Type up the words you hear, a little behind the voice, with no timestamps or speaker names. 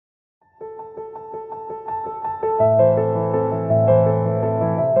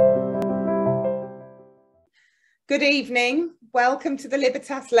Good evening. Welcome to the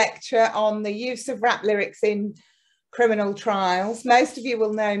Libertas lecture on the use of rap lyrics in criminal trials. Most of you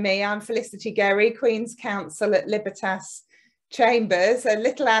will know me. I'm Felicity Gerry, Queen's Counsel at Libertas Chambers. A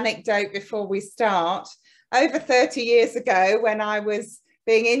little anecdote before we start. Over 30 years ago, when I was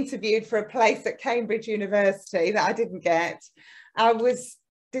being interviewed for a place at Cambridge University that I didn't get, I was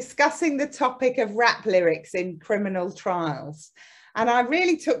discussing the topic of rap lyrics in criminal trials. And I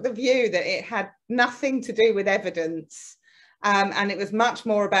really took the view that it had nothing to do with evidence, and it was much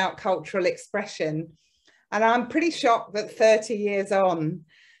more about cultural expression. And I'm pretty shocked that 30 years on,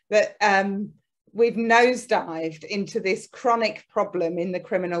 that we've nosedived into this chronic problem in the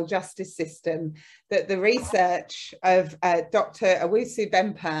criminal justice system that the research of Dr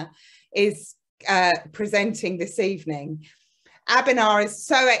Owusu-Bempah is presenting this evening. Abenaa is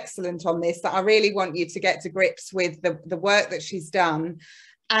so excellent on this that I really want you to get to grips with the work that she's done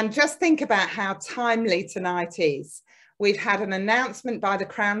and just think about how timely tonight is. We've had an announcement by the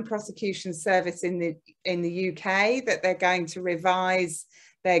Crown Prosecution Service in the UK that they're going to revise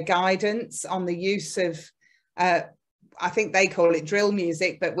their guidance on the use of, I think they call it drill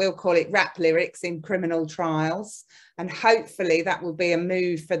music, but we'll call it rap lyrics in criminal trials. And hopefully that will be a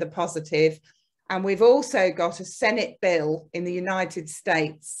move for the positive. And we've also got a Senate bill in the United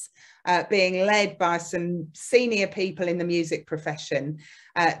States being led by some senior people in the music profession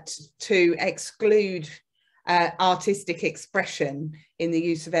to exclude artistic expression in the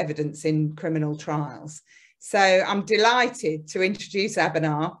use of evidence in criminal trials. So I'm delighted to introduce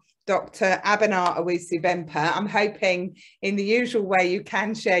Abenaa, Dr Abenaa Owusu-Bempah. I'm hoping in the usual way you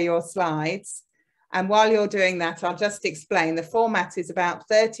can share your slides. And while you're doing that, I'll just explain the format is about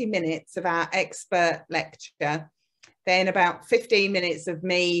 30 minutes of our expert lecture, then about 15 minutes of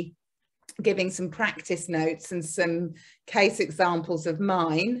me giving some practice notes and some case examples of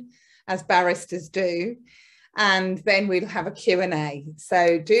mine, as barristers do. And then we'll have a Q&A.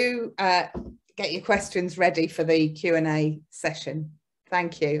 So do get your questions ready for the Q&A session.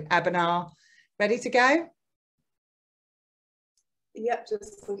 Thank you. Abenaa, ready to go? Yep,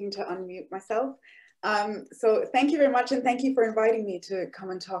 just looking to unmute myself. So thank you very much, and thank you for inviting me to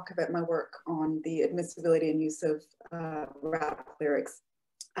come and talk about my work on the admissibility and use of rap lyrics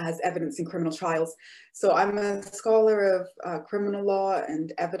as evidence in criminal trials. So I'm a scholar of criminal law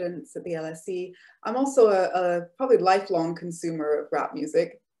and evidence at the LSE. I'm also a probably lifelong consumer of rap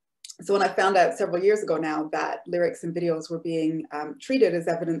music. So when I found out several years ago now that lyrics and videos were being treated as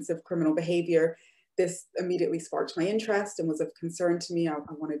evidence of criminal behavior, this immediately sparked my interest and was of concern to me. I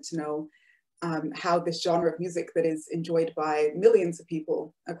wanted to know how this genre of music that is enjoyed by millions of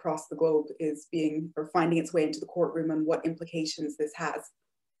people across the globe is being or finding its way into the courtroom and what implications this has.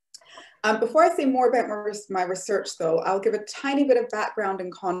 Before I say more about my research though, I'll give a tiny bit of background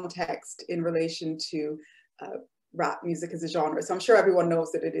and context in relation to rap music as a genre. So I'm sure everyone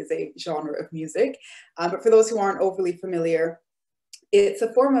knows that it is a genre of music, but for those who aren't overly familiar, it's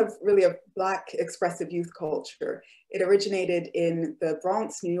a form of really a Black expressive youth culture. It originated in the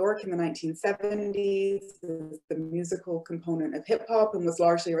Bronx, New York in the 1970s, the musical component of hip hop, and was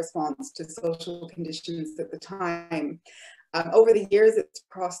largely a response to social conditions at the time. Over the years, it's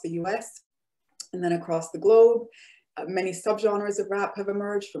across the US and then across the globe. Many subgenres of rap have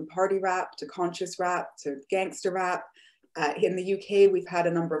emerged, from party rap to conscious rap to gangster rap. In the UK, we've had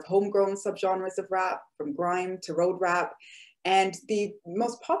a number of homegrown subgenres of rap, from grime to road rap. And the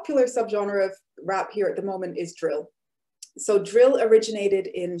most popular subgenre of rap here at the moment is drill. So drill originated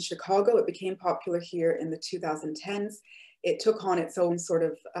in Chicago. It became popular here in the 2010s. It took on its own sort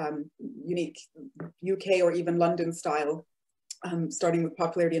of unique UK or even London style, starting with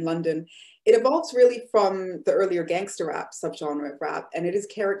popularity in London. It evolves really from the earlier gangster rap subgenre of rap, and it is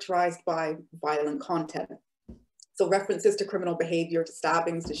characterized by violent content. So references to criminal behavior, to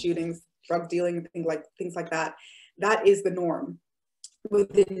stabbings, to shootings, drug dealing, things like that. That is the norm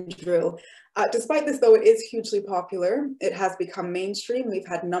within drill. Despite this though, it is hugely popular. It has become mainstream. We've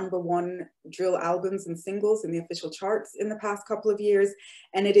had #1 drill albums and singles in the official charts in the past couple of years,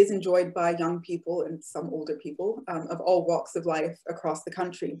 and it is enjoyed by young people and some older people of all walks of life across the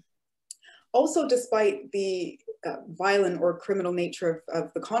country. Also, despite the violent or criminal nature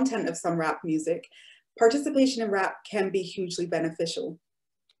of the content of some rap music, participation in rap can be hugely beneficial.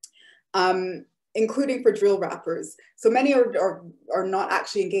 Including for drill rappers. So many are not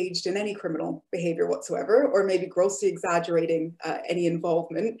actually engaged in any criminal behavior whatsoever, or maybe grossly exaggerating any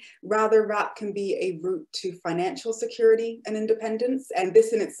involvement. Rather, rap can be a route to financial security and independence, and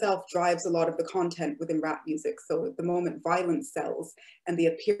this in itself drives a lot of the content within rap music. So at the moment, violence sells, and the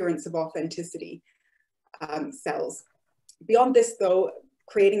appearance of authenticity sells. Beyond this though,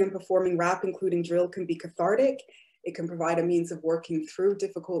 creating and performing rap, including drill, can be cathartic. It can provide a means of working through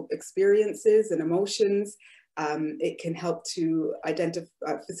difficult experiences and emotions. It can help to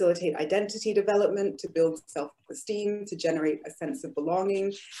facilitate identity development, to build self-esteem, to generate a sense of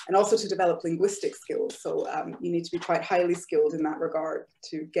belonging, and also to develop linguistic skills. So you need to be quite highly skilled in that regard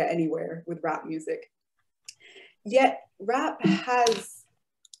to get anywhere with rap music. Yet rap has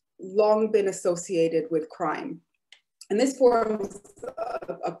long been associated with crime. And this forms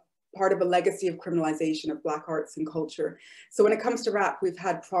a part of a legacy of criminalization of Black arts and culture. So when it comes to rap, we've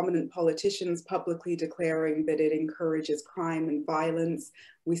had prominent politicians publicly declaring that it encourages crime and violence.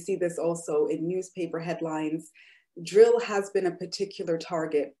 We see this also in newspaper headlines. Drill has been a particular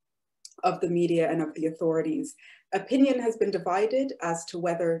target of the media and of the authorities. Opinion has been divided as to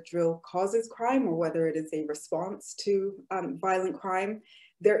whether drill causes crime or whether it is a response to violent crime.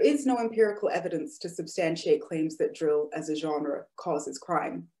 There is no empirical evidence to substantiate claims that drill as a genre causes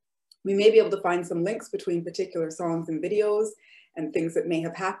crime. We may be able to find some links between particular songs and videos and things that may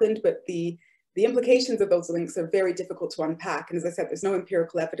have happened, but the implications of those links are very difficult to unpack. And as I said, there's no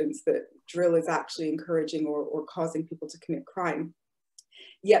empirical evidence that drill is actually encouraging or causing people to commit crime.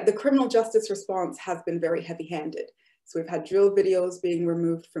 Yet the criminal justice response has been very heavy-handed. So we've had drill videos being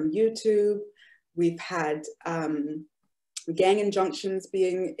removed from YouTube. We've had gang injunctions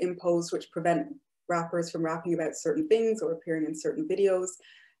being imposed, which prevent rappers from rapping about certain things or appearing in certain videos.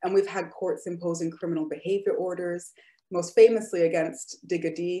 And we've had courts imposing criminal behavior orders, most famously against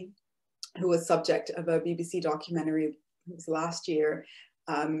Digga D, who was subject of a BBC documentary, it was last year.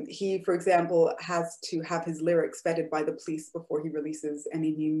 He, for example, has to have his lyrics vetted by the police before he releases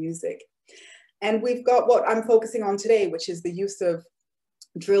any new music. And we've got what I'm focusing on today, which is the use of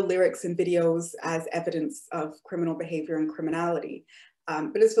drill lyrics in videos as evidence of criminal behavior and criminality.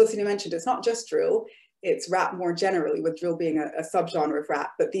 But as Felicity mentioned, it's not just drill. It's rap more generally, with drill being a subgenre of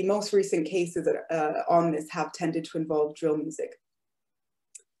rap, but the most recent cases on this have tended to involve drill music.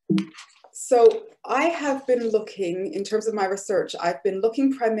 So I have been looking, in terms of my research, I've been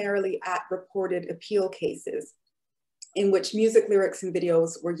looking primarily at reported appeal cases in which music lyrics and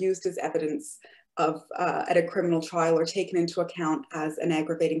videos were used as evidence of, at a criminal trial or taken into account as an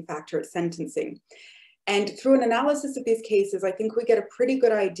aggravating factor at sentencing. And through an analysis of these cases, I think we get a pretty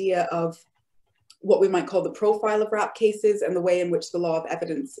good idea of what we might call the profile of rap cases and the way in which the law of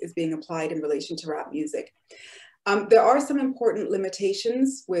evidence is being applied in relation to rap music. There are some important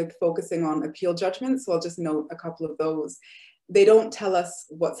limitations with focusing on appeal judgments, so I'll just note a couple of those. They don't tell us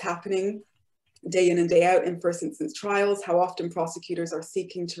what's happening day in and day out in first instance trials, how often prosecutors are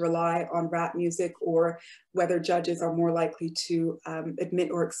seeking to rely on rap music, or whether judges are more likely to admit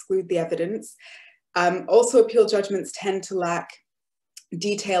or exclude the evidence. Also, appeal judgments tend to lack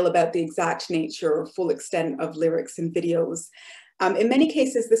detail about the exact nature or full extent of lyrics and videos. In many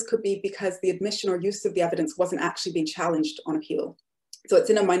cases, this could be because the admission or use of the evidence wasn't actually being challenged on appeal. So it's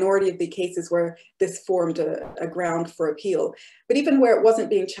in a minority of the cases where this formed a ground for appeal. But even where it wasn't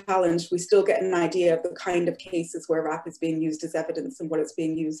being challenged, we still get an idea of the kind of cases where rap is being used as evidence and what it's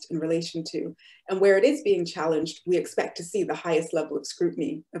being used in relation to. And where it is being challenged, we expect to see the highest level of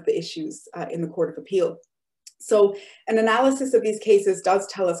scrutiny of the issues in the Court of Appeal. So an analysis of these cases does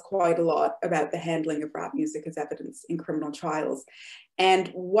tell us quite a lot about the handling of rap music as evidence in criminal trials. And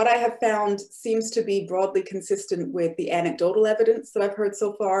what I have found seems to be broadly consistent with the anecdotal evidence that I've heard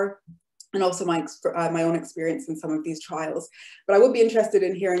so far, and also my own experience in some of these trials. But I would be interested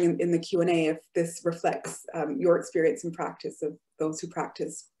in hearing in the Q&A if this reflects your experience and practice of those who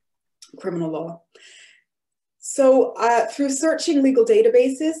practice criminal law. So through searching legal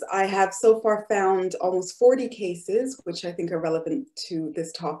databases, I have so far found almost 40 cases, which I think are relevant to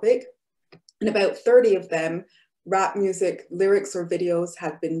this topic. And about 30 of them, rap music lyrics or videos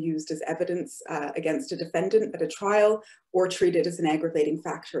have been used as evidence against a defendant at a trial or treated as an aggravating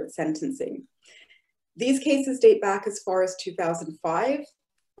factor at sentencing. These cases date back as far as 2005,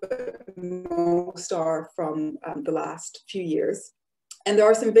 but most are from the last few years. And there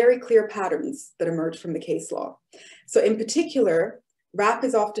are some very clear patterns that emerge from the case law. So in particular, rap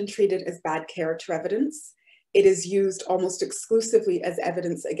is often treated as bad character evidence. It is used almost exclusively as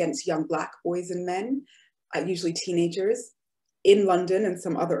evidence against young Black boys and men, usually teenagers, in London and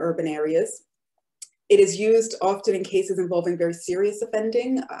some other urban areas. It is used often in cases involving very serious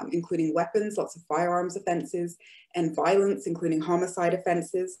offending, including weapons, lots of firearms offenses, and violence, including homicide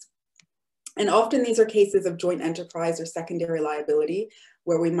offenses. And often these are cases of joint enterprise or secondary liability,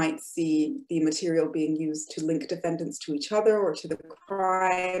 where we might see the material being used to link defendants to each other or to the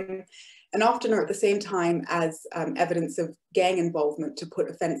crime, and often are at the same time as evidence of gang involvement to put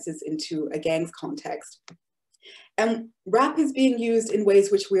offenses into a gang's context. And rap is being used in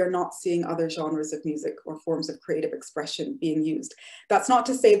ways which we are not seeing other genres of music or forms of creative expression being used. That's not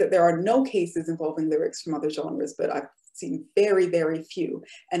to say that there are no cases involving lyrics from other genres, but I've seen very, very few,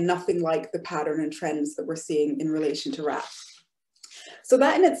 and nothing like the pattern and trends that we're seeing in relation to rap. So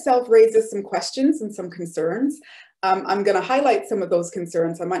that in itself raises some questions and some concerns. I'm going to highlight some of those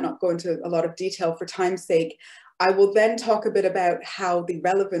concerns. I might not go into a lot of detail for time's sake. I will then talk a bit about how the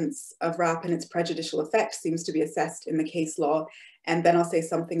relevance of rap and its prejudicial effect seems to be assessed in the case law. And then I'll say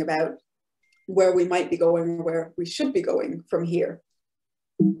something about where we might be going or where we should be going from here.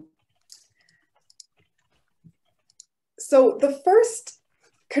 So the first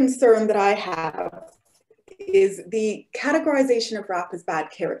concern that I have is the categorization of rap as bad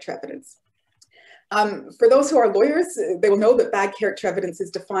character evidence. For those who are lawyers, they will know that bad character evidence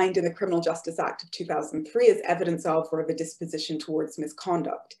is defined in the Criminal Justice Act of 2003 as evidence of or of a disposition towards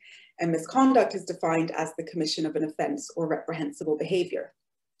misconduct. And misconduct is defined as the commission of an offense or reprehensible behavior.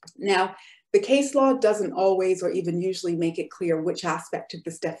 Now, the case law doesn't always or even usually make it clear which aspect of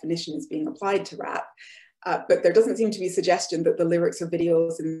this definition is being applied to rap. But there doesn't seem to be suggestion that the lyrics or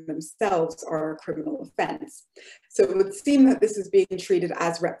videos in themselves are a criminal offense. So it would seem that this is being treated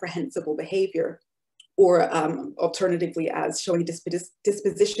as reprehensible behavior, or alternatively as showing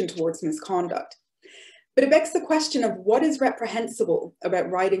disposition towards misconduct. But it begs the question of what is reprehensible about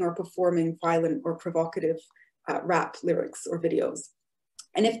writing or performing violent or provocative rap lyrics or videos?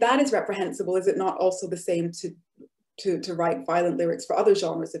 And if that is reprehensible, is it not also the same to write violent lyrics for other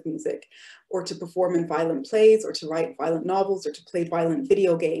genres of music, or to perform in violent plays, or to write violent novels, or to play violent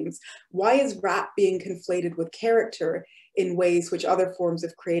video games? Why is rap being conflated with character in ways which other forms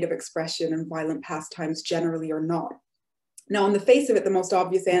of creative expression and violent pastimes generally are not? Now, on the face of it, the most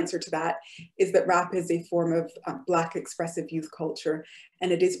obvious answer to that is that rap is a form of Black expressive youth culture,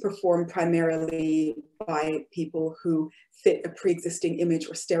 and it is performed primarily by people who fit a pre-existing image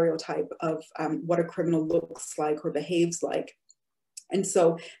or stereotype of what a criminal looks like or behaves like. And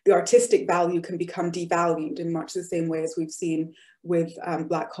so the artistic value can become devalued in much the same way as we've seen with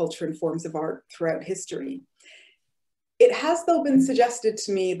Black culture and forms of art throughout history. It has, though, been suggested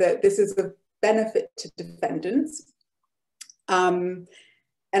to me that this is a benefit to defendants. And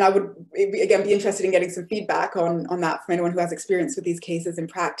I would, again, be interested in getting some feedback on that from anyone who has experience with these cases in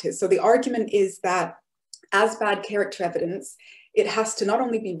practice. So the argument is that as bad character evidence, it has to not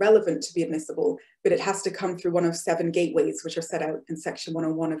only be relevant to be admissible, but it has to come through one of 7 gateways, which are set out in Section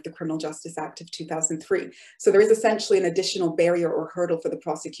 101 of the Criminal Justice Act of 2003. So there is essentially an additional barrier or hurdle for the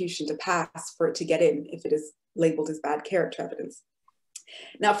prosecution to pass for it to get in if it is labeled as bad character evidence.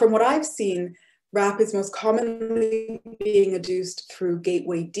 Now, from what I've seen, rap is most commonly being adduced through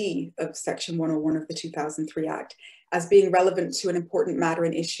Gateway D of Section 101 of the 2003 Act as being relevant to an important matter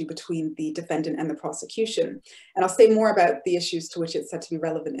and issue between the defendant and the prosecution. And I'll say more about the issues to which it's said to be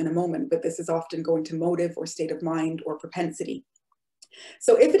relevant in a moment, but this is often going to motive or state of mind or propensity.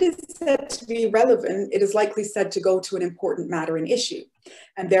 So if it is said to be relevant, it is likely said to go to an important matter and issue,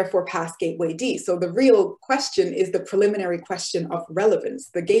 and therefore pass Gateway D. So the real question is the preliminary question of relevance.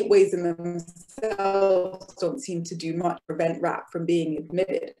 The gateways in themselves don't seem to do much to prevent rap from being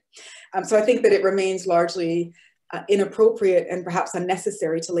admitted. So I think that it remains largely inappropriate and perhaps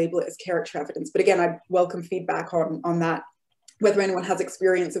unnecessary to label it as character evidence. But again, I'd welcome feedback on that, whether anyone has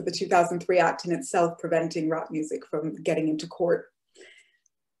experience of the 2003 Act in itself preventing rap music from getting into court.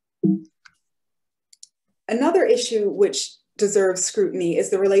 Another issue which deserves scrutiny is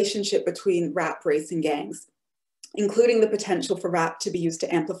the relationship between rap, race, and gangs, including the potential for rap to be used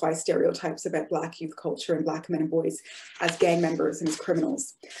to amplify stereotypes about Black youth culture and Black men and boys as gang members and as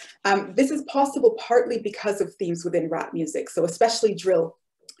criminals. This is possible partly because of themes within rap music. So especially drill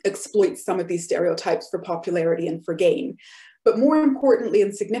exploits some of these stereotypes for popularity and for gain. But more importantly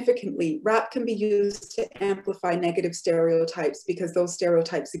and significantly, rap can be used to amplify negative stereotypes because those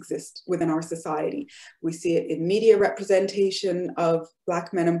stereotypes exist within our society. We see it in media representation of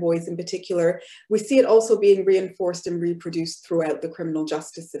Black men and boys in particular. We see it also being reinforced and reproduced throughout the criminal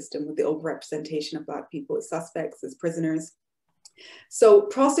justice system with the overrepresentation of Black people as suspects, as prisoners. So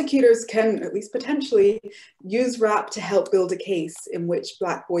prosecutors can, at least potentially, use rap to help build a case in which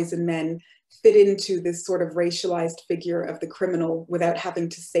Black boys and men fit into this sort of racialized figure of the criminal without having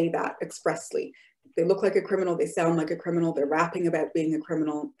to say that expressly. They look like a criminal, they sound like a criminal, they're rapping about being a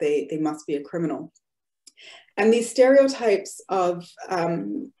criminal, they must be a criminal. And these stereotypes of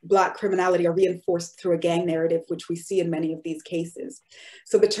Black criminality are reinforced through a gang narrative, which we see in many of these cases.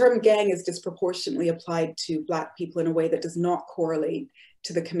 So the term gang is disproportionately applied to Black people in a way that does not correlate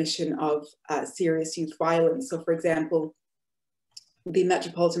to the commission of serious youth violence. So for example, the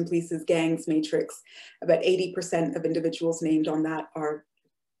Metropolitan Police's gangs matrix, about 80% of individuals named on that are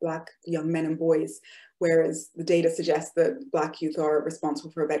Black young men and boys, whereas the data suggests that Black youth are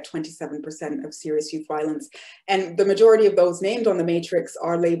responsible for about 27% of serious youth violence. And the majority of those named on the matrix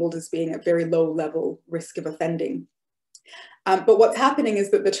are labeled as being at very low level risk of offending. But what's happening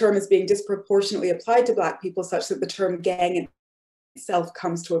is that the term is being disproportionately applied to Black people, such that the term gang itself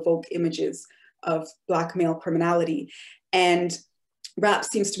comes to evoke images of Black male criminality. And rap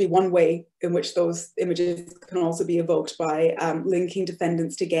seems to be one way in which those images can also be evoked by linking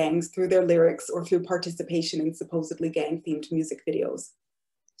defendants to gangs through their lyrics or through participation in supposedly gang-themed music videos.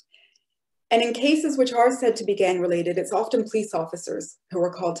 And in cases which are said to be gang-related, it's often police officers who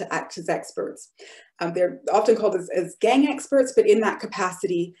are called to act as experts. They're often called as gang experts, but in that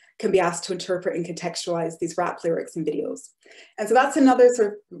capacity can be asked to interpret and contextualize these rap lyrics and videos. And so that's another sort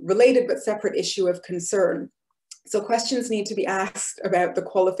of related but separate issue of concern. So questions need to be asked about the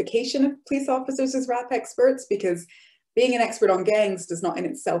qualification of police officers as rap experts, because being an expert on gangs does not in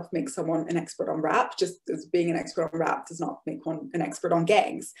itself make someone an expert on rap, just as being an expert on rap does not make one an expert on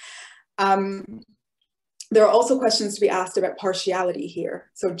gangs. There are also questions to be asked about partiality here.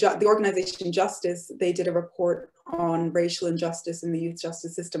 So the organization Justice, they did a report on racial injustice in the youth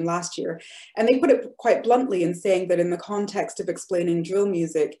justice system last year, and they put it quite bluntly in saying that in the context of explaining drill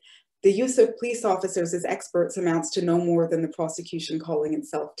music, the use of police officers as experts amounts to no more than the prosecution calling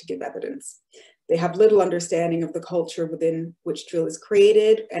itself to give evidence. They have little understanding of the culture within which drill is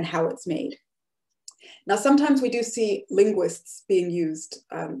created and how it's made. Now, sometimes we do see linguists being used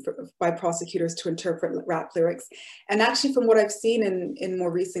by prosecutors to interpret rap lyrics. And actually, from what I've seen in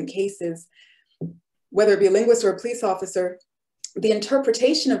more recent cases, whether it be a linguist or a police officer, the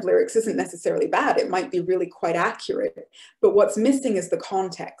interpretation of lyrics isn't necessarily bad. It might be really quite accurate, but what's missing is the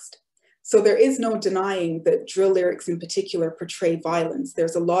context. So there is no denying that drill lyrics in particular portray violence.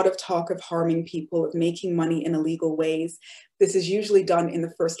 There's a lot of talk of harming people, of making money in illegal ways. This is usually done in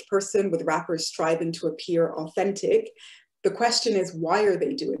the first person, with rappers striving to appear authentic. The question is, why are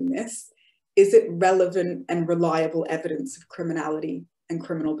they doing this? Is it relevant and reliable evidence of criminality and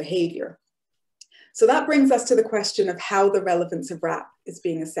criminal behavior? So that brings us to the question of how the relevance of rap is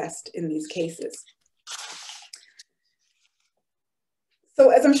being assessed in these cases. So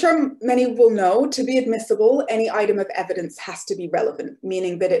as I'm sure many will know, to be admissible, any item of evidence has to be relevant,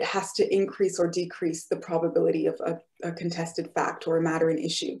 meaning that it has to increase or decrease the probability of a contested fact or a matter in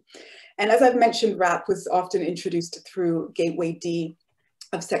issue. And as I've mentioned, rap was often introduced through Gateway D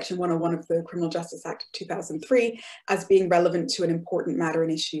of Section 101 of the Criminal Justice Act of 2003 as being relevant to an important matter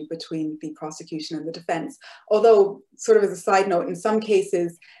and issue between the prosecution and the defense. Although, sort of as a side note, in some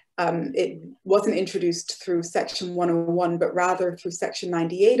cases, it wasn't introduced through Section 101, but rather through Section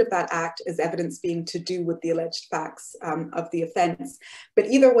 98 of that Act as evidence being to do with the alleged facts of the offense. But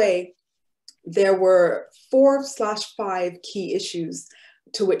either way, there were 4/5 key issues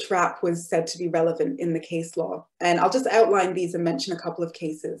to which rap was said to be relevant in the case law. And I'll just outline these and mention a couple of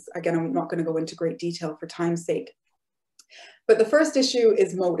cases. Again, I'm not going to go into great detail for time's sake. But the first issue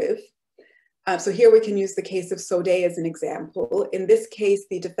is motive. So here we can use the case of Sodé as an example. In this case,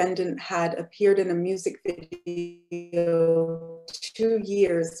 the defendant had appeared in a music video 2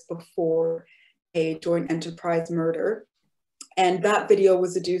 years before a joint enterprise murder. And that video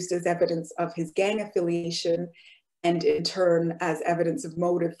was adduced as evidence of his gang affiliation, and in turn as evidence of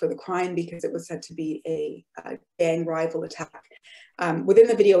motive for the crime, because it was said to be a gang rival attack. Within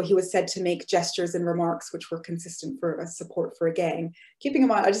the video, he was said to make gestures and remarks which were consistent for a support for a gang. Keeping in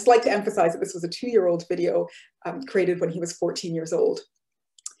mind, I just like to emphasize that this was a 2-year-old video created when he was 14 years old.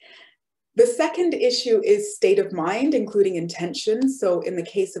 The second issue is state of mind, including intention. So in the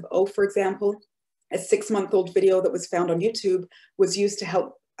case of O, for example, a 6-month-old video that was found on YouTube was used to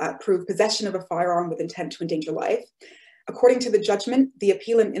help prove possession of a firearm with intent to endanger life. According to the judgment, the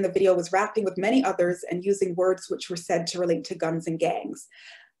appellant in the video was rapping with many others and using words which were said to relate to guns and gangs.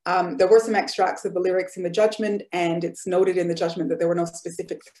 There were some extracts of the lyrics in the judgment, and it's noted in the judgment that there were no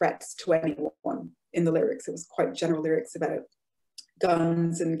specific threats to anyone in the lyrics. It was quite general lyrics about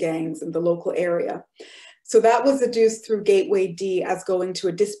guns and gangs in the local area. So that was adduced through Gateway D as going to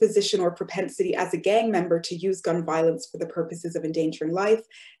a disposition or propensity as a gang member to use gun violence for the purposes of endangering life,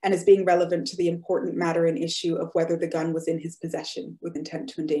 and as being relevant to the important matter and issue of whether the gun was in his possession with intent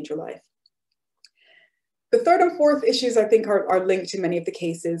to endanger life. The third and fourth issues, I think, are linked in many of the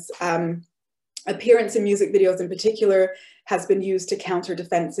cases. Appearance in music videos in particular has been used to counter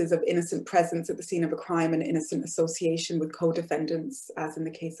defenses of innocent presence at the scene of a crime and innocent association with co-defendants, as in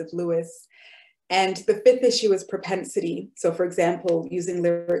the case of Lewis. And the fifth issue is propensity. So for example, using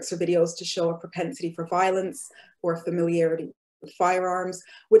lyrics or videos to show a propensity for violence or familiarity with firearms,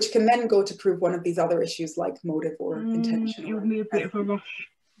 which can then go to prove one of these other issues like motive or intention. It would be a bit of a rush.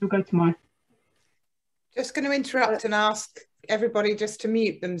 You'll go tomorrow. Just going to interrupt and ask everybody just to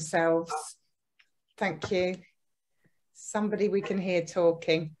mute themselves. Thank you. Somebody we can hear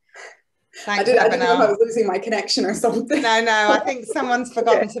talking. Thanks, I didn't know if I was losing my connection or something. No, I think someone's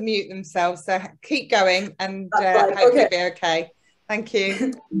forgotten to mute themselves. So keep going and right. hopefully be okay. Thank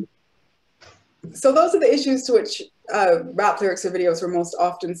you. So those are the issues to which rap lyrics or videos were most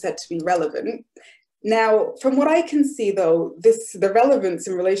often said to be relevant. Now, from what I can see, though, the relevance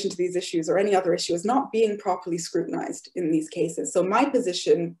in relation to these issues or any other issue is not being properly scrutinized in these cases. So my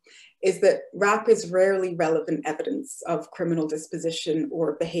position is that rap is rarely relevant evidence of criminal disposition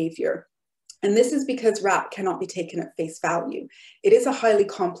or behavior. And this is because rap cannot be taken at face value. It is a highly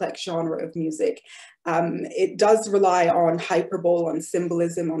complex genre of music. It does rely on hyperbole, on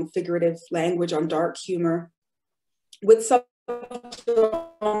symbolism, on figurative language, on dark humor. With some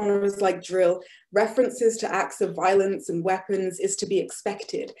genres like drill, references to acts of violence and weapons is to be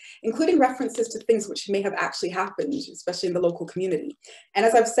expected, including references to things which may have actually happened, especially in the local community. And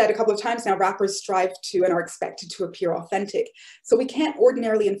as I've said a couple of times now, rappers strive to and are expected to appear authentic. So we can't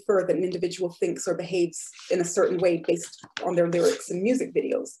ordinarily infer that an individual thinks or behaves in a certain way based on their lyrics and music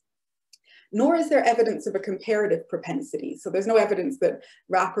videos. Nor is there evidence of a comparative propensity. So there's no evidence that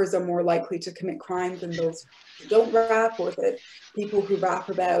rappers are more likely to commit crime than those who don't rap, or that people who rap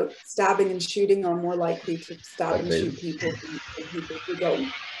about stabbing and shooting are more likely to stab and shoot people than people who don't.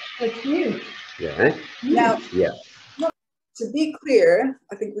 That's you. Yeah. Now, yeah. To be clear,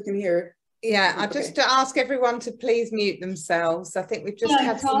 I think we can hear. Yeah, I just to ask everyone to please mute themselves. I think we've just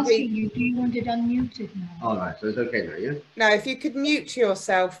had some asking you, do you want it unmuted now? All right, so it's okay now, yeah? No, if you could mute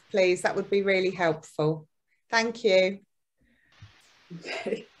yourself, please, that would be really helpful. Thank you.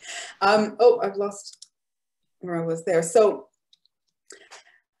 Okay. Oh, I've lost where I was there. So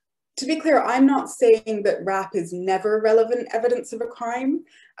to be clear, I'm not saying that rap is never relevant evidence of a crime,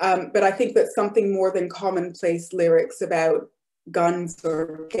 but I think that something more than commonplace lyrics about guns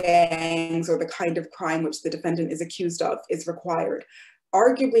or gangs or the kind of crime which the defendant is accused of is required.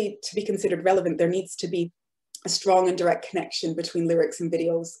 Arguably, to be considered relevant, there needs to be a strong and direct connection between lyrics and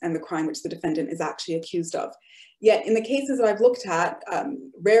videos and the crime which the defendant is actually accused of. Yet in the cases that I've looked at,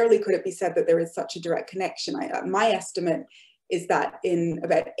 rarely could it be said that there is such a direct connection. My estimate is that in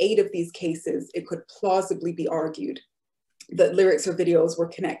about 8 of these cases, it could plausibly be argued that lyrics or videos were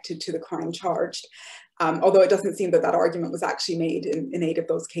connected to the crime charged. Although it doesn't seem that that argument was actually made in 8 of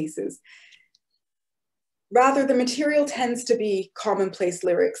those cases. Rather, the material tends to be commonplace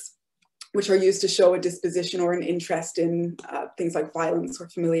lyrics, which are used to show a disposition or an interest in things like violence or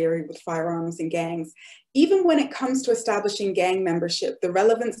familiarity with firearms and gangs. Even when it comes to establishing gang membership, the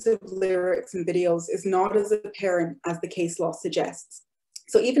relevance of lyrics and videos is not as apparent as the case law suggests.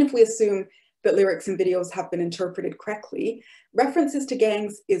 So even if we assume that lyrics and videos have been interpreted correctly, references to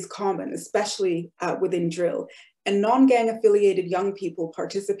gangs is common, especially within drill. And non-gang affiliated young people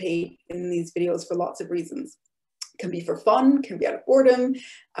participate in these videos for lots of reasons. It can be for fun, can be out of boredom,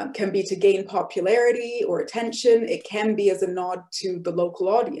 can be to gain popularity or attention. It can be as a nod to the local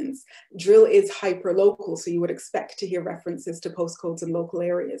audience. Drill is hyper-local, so you would expect to hear references to postcodes in local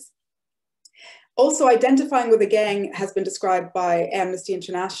areas. Also, identifying with a gang has been described by Amnesty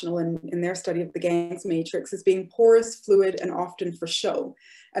International in their study of the gangs matrix as being porous, fluid, and often for show.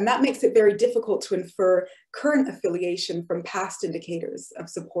 And that makes it very difficult to infer current affiliation from past indicators of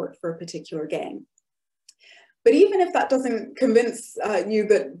support for a particular gang. But even if that doesn't convince you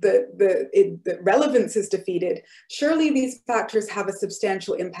that relevance is defeated, surely these factors have a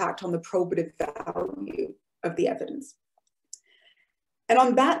substantial impact on the probative value of the evidence. And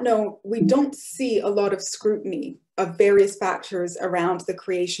on that note, we don't see a lot of scrutiny of various factors around the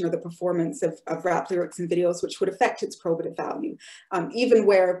creation or the performance of rap lyrics and videos, which would affect its probative value, even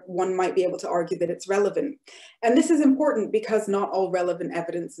where one might be able to argue that it's relevant. And this is important because not all relevant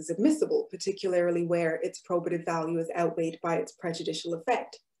evidence is admissible, particularly where its probative value is outweighed by its prejudicial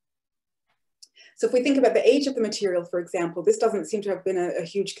effect. So if we think about the age of the material, for example, this doesn't seem to have been a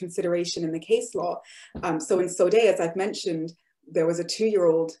huge consideration in the case law. So in Sodé, as I've mentioned, there was a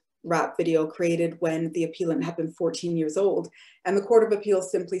 2-year-old rap video created when the appellant had been 14 years old. And the Court of Appeal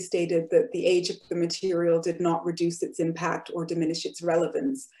simply stated that the age of the material did not reduce its impact or diminish its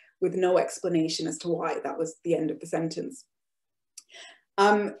relevance, with no explanation as to why. That was the end of the sentence.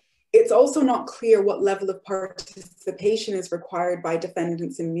 It's also not clear what level of participation is required by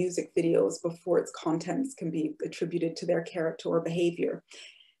defendants in music videos before its contents can be attributed to their character or behavior.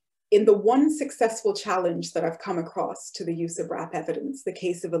 In the one successful challenge that I've come across to the use of rap evidence, the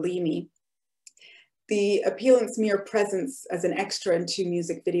case of Alimi, the appellant's mere presence as an extra in 2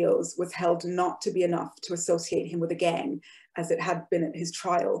 music videos was held not to be enough to associate him with a gang, as it had been at his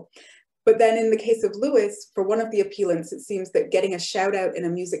trial. But then in the case of Lewis, for one of the appellants, it seems that getting a shout out in a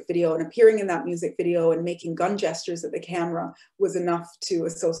music video and appearing in that music video and making gun gestures at the camera was enough to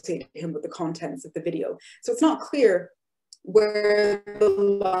associate him with the contents of the video. So it's not clear where the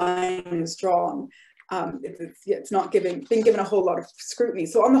line is drawn. It's not been given a whole lot of scrutiny.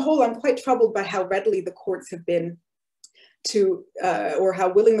 So on the whole, I'm quite troubled by how readily the courts have been to, or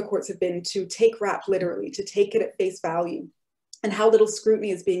how willing the courts have been to take rap literally, to take it at face value, and how little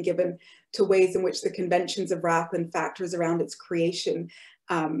scrutiny is being given to ways in which the conventions of rap and factors around its creation,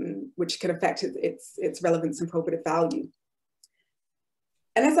 which can affect its relevance and probative value.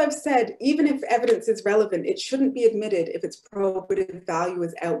 And as I've said, even if evidence is relevant, it shouldn't be admitted if its probative value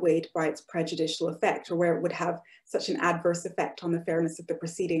is outweighed by its prejudicial effect, or where it would have such an adverse effect on the fairness of the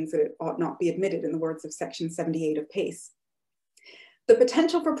proceedings that it ought not be admitted, in the words of Section 78 of PACE. The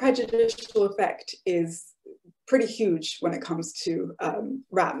potential for prejudicial effect is pretty huge when it comes to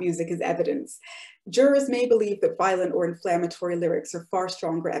rap music as evidence. Jurors may believe that violent or inflammatory lyrics are far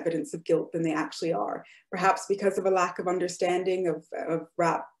stronger evidence of guilt than they actually are, perhaps because of a lack of understanding of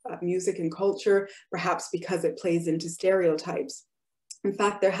rap music and culture, perhaps because it plays into stereotypes. In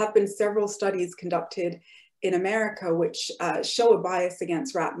fact, there have been several studies conducted in America which show a bias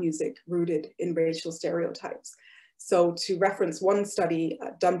against rap music rooted in racial stereotypes. So to reference one study,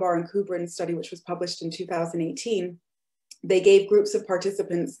 Dunbar and Kubrin's study, which was published in 2018, they gave groups of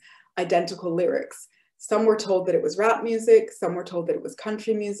participants identical lyrics. Some were told that it was rap music, some were told that it was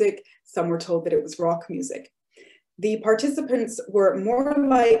country music, some were told that it was rock music. The participants were more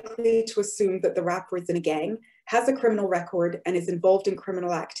likely to assume that the rapper is in a gang, has a criminal record, and is involved in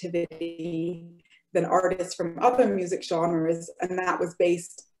criminal activity than artists from other music genres, and that was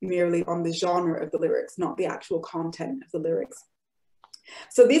based merely on the genre of the lyrics, not the actual content of the lyrics.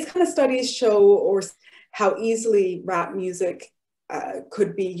 So these kind of studies show how easily rap music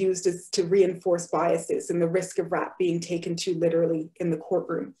could be used to reinforce biases and the risk of rap being taken too literally in the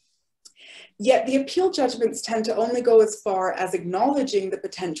courtroom. Yet the appeal judgments tend to only go as far as acknowledging the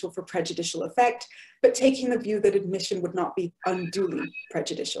potential for prejudicial effect, but taking the view that admission would not be unduly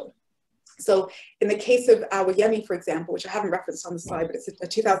prejudicial. So in the case of Awayemi, for example, which I haven't referenced on the slide, but it's a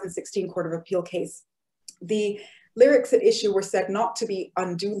 2016 Court of Appeal case, the lyrics at issue were said not to be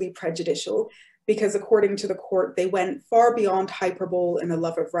unduly prejudicial because, according to the court, they went far beyond hyperbole and the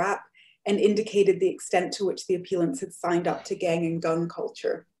love of rap and indicated the extent to which the appellants had signed up to gang and gun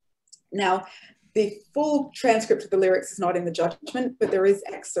culture. Now, the full transcript of the lyrics is not in the judgment, but there is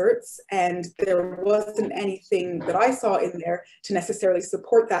excerpts, and there wasn't anything that I saw in there to necessarily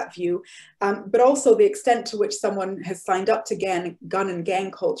support that view. But also the extent to which someone has signed up to gun and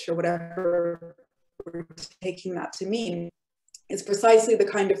gang culture, whatever we're taking that to mean, is precisely the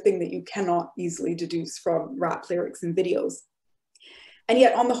kind of thing that you cannot easily deduce from rap lyrics and videos. And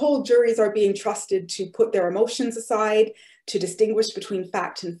yet, on the whole, juries are being trusted to put their emotions aside, to distinguish between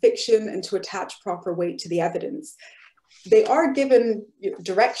fact and fiction, and to attach proper weight to the evidence. They are given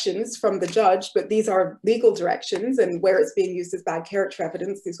directions from the judge, but these are legal directions, and where it's being used as bad character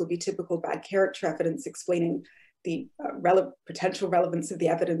evidence, these will be typical bad character evidence explaining the potential relevance of the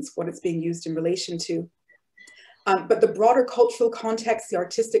evidence, what it's being used in relation to. But the broader cultural context, the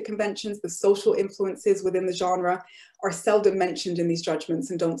artistic conventions, the social influences within the genre are seldom mentioned in these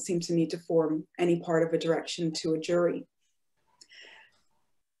judgments and don't seem to need to form any part of a direction to a jury.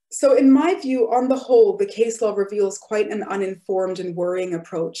 So in my view, on the whole, the case law reveals quite an uninformed and worrying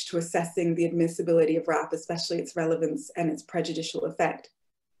approach to assessing the admissibility of rap, especially its relevance and its prejudicial effect.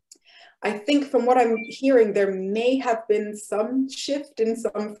 I think from what I'm hearing, there may have been some shift in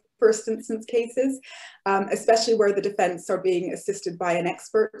some first instance cases, especially where the defense are being assisted by an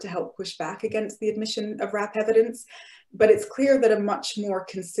expert to help push back against the admission of rap evidence. But it's clear that a much more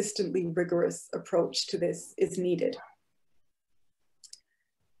consistently rigorous approach to this is needed.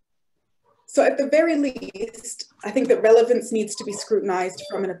 So at the very least, I think that relevance needs to be scrutinized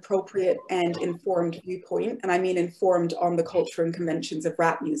from an appropriate and informed viewpoint. And I mean informed on the culture and conventions of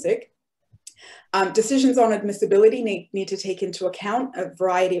rap music. Decisions on admissibility need to take into account a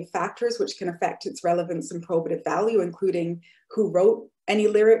variety of factors which can affect its relevance and probative value, including who wrote any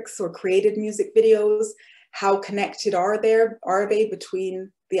lyrics or created music videos, how connected are they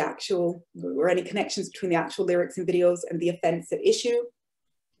between the actual, or any connections between the actual lyrics and videos and the offense at issue,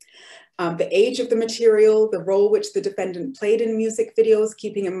 the age of the material, the role which the defendant played in music videos,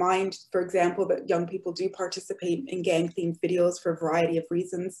 keeping in mind, for example, that young people do participate in gang-themed videos for a variety of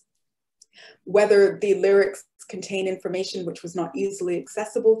reasons. whether the lyrics contain information which was not easily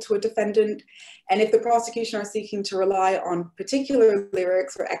accessible to a defendant, and if the prosecution are seeking to rely on particular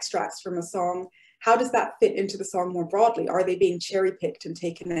lyrics or extracts from a song, how does that fit into the song more broadly? Are they being cherry-picked and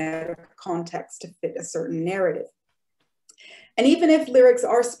taken out of context to fit a certain narrative? And even if lyrics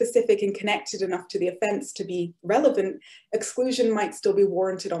are specific and connected enough to the offense to be relevant, exclusion might still be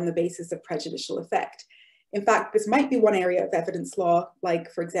warranted on the basis of prejudicial effect. In fact, this might be one area of evidence law, like,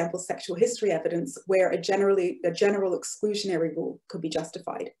 for example, sexual history evidence, where a general exclusionary rule could be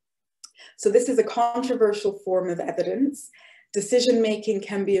justified. So this is a controversial form of evidence. Decision-making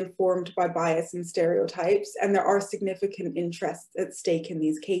can be informed by bias and stereotypes, and there are significant interests at stake in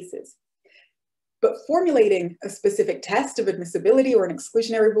these cases. But formulating a specific test of admissibility or an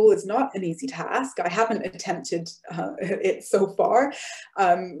exclusionary rule is not an easy task. I haven't attempted it so far.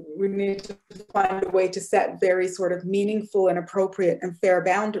 We need to find a way to set very sort of meaningful and appropriate and fair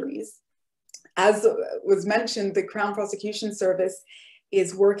boundaries. As was mentioned, the Crown Prosecution Service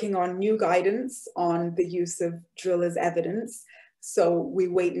is working on new guidance on the use of drill as evidence. So we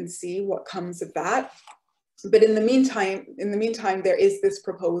wait and see what comes of that. But in the meantime, there is this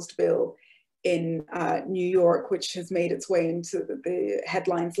proposed bill in New York, which has made its way into the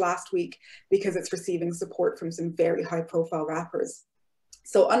headlines last week because it's receiving support from some very high-profile rappers.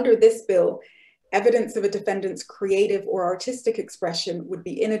 So under this bill, evidence of a defendant's creative or artistic expression would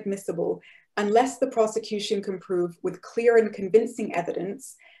be inadmissible unless the prosecution can prove with clear and convincing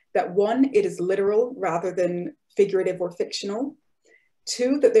evidence that 1, it is literal rather than figurative or fictional,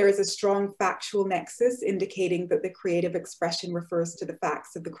 2, that there is a strong factual nexus indicating that the creative expression refers to the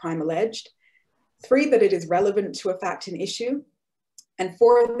facts of the crime alleged, 3, that it is relevant to a fact and issue, and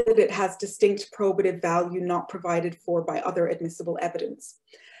 4, that it has distinct probative value not provided for by other admissible evidence.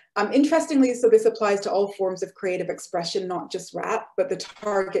 Interestingly, so this applies to all forms of creative expression, not just rap, but the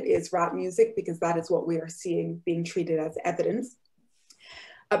target is rap music because that is what we are seeing being treated as evidence.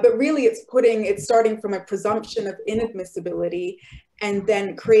 But really it's starting from a presumption of inadmissibility and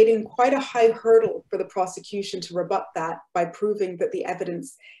then creating quite a high hurdle for the prosecution to rebut that by proving that the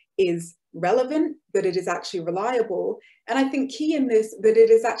evidence is relevant, that it is actually reliable, and I think key in this, that it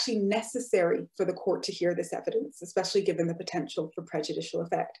is actually necessary for the court to hear this evidence, especially given the potential for prejudicial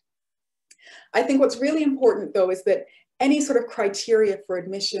effect. I think what's really important, though, is that any sort of criteria for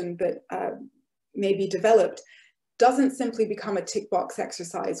admission that may be developed doesn't simply become a tick box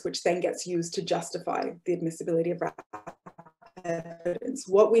exercise, which then gets used to justify the admissibility of evidence.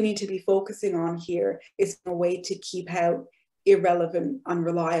 What we need to be focusing on here is a way to keep out irrelevant,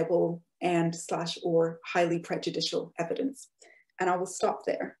 unreliable, and or highly prejudicial evidence. And I will stop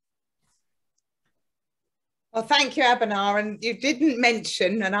there. Well, thank you, Abenaa. And you didn't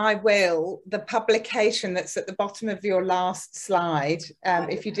mention, and I will, the publication that's at the bottom of your last slide.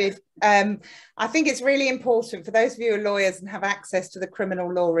 If you did, I think it's really important for those of you who are lawyers and have access to the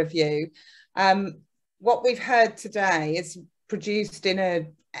Criminal Law Review. What we've heard today is produced in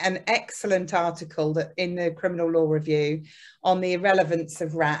an excellent article that in the Criminal Law Review on the irrelevance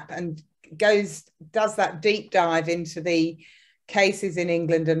of rap, and does that deep dive into the cases in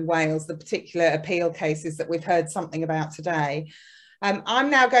England and Wales, the particular appeal cases that we've heard something about today. I'm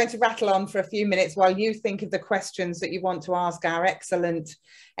now going to rattle on for a few minutes while you think of the questions that you want to ask our excellent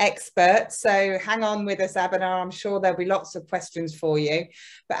experts. So hang on with us, Abenaa. I'm sure there'll be lots of questions for you.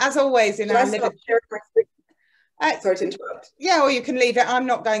 But as always in our sorry to interrupt. Yeah, or you can leave it. I'm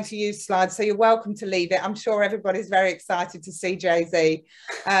not going to use slides, so you're welcome to leave it. I'm sure everybody's very excited to see Jay-Z.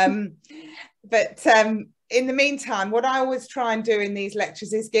 But in the meantime, what I always try and do in these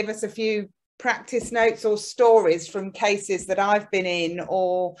lectures is give us a few practice notes or stories from cases that I've been in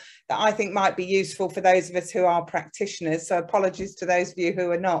or that I think might be useful for those of us who are practitioners. So apologies to those of you who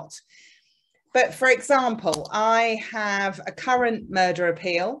are not. But for example, I have a current murder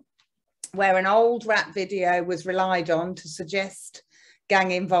appeal where an old rap video was relied on to suggest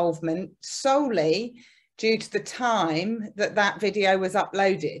gang involvement solely due to the time that that video was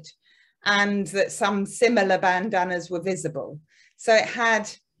uploaded and that some similar bandanas were visible. So it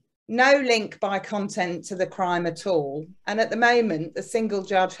had no link by content to the crime at all. And at the moment, the single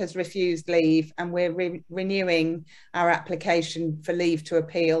judge has refused leave and we're renewing our application for leave to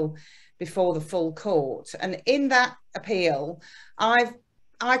appeal before the full court. And in that appeal,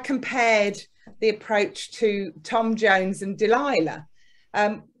 I compared the approach to Tom Jones and Delilah,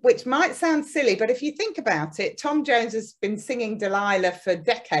 which might sound silly, but if you think about it, Tom Jones has been singing Delilah for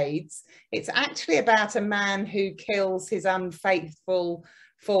decades. It's actually about a man who kills his unfaithful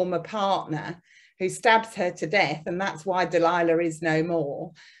former partner, who stabs her to death, and that's why Delilah is no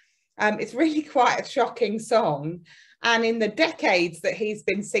more. It's really quite a shocking song. And in the decades that he's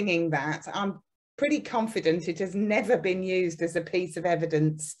been singing that, I'm pretty confident it has never been used as a piece of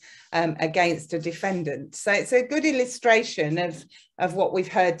evidence against a defendant. So it's a good illustration of what we've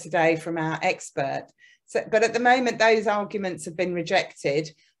heard today from our expert. So, but at the moment, those arguments have been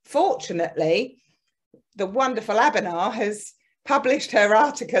rejected. Fortunately, the wonderful Abenaa has published her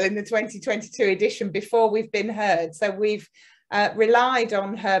article in the 2022 edition before we've been heard. So we've relied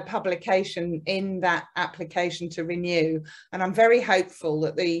on her publication in that application to renew. And I'm very hopeful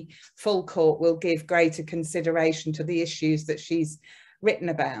that the full court will give greater consideration to the issues that she's written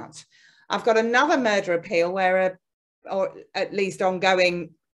about. I've got another murder appeal where, or at least ongoing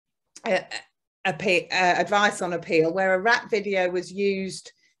advice on appeal, where a rap video was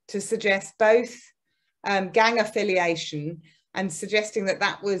used to suggest both gang affiliation and suggesting that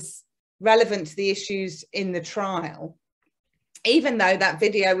that was relevant to the issues in the trial, even though that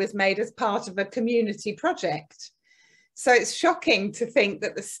video was made as part of a community project. So it's shocking to think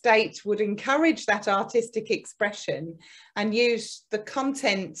that the state would encourage that artistic expression and use the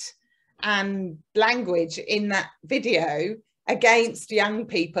content and language in that video against young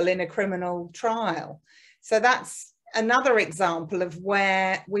people in a criminal trial. So that's another example of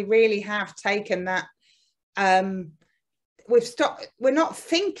where we really have taken that, we're not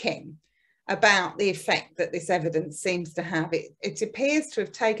thinking about the effect that this evidence seems to have. It appears to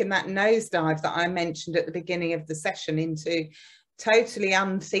have taken that nosedive that I mentioned at the beginning of the session into totally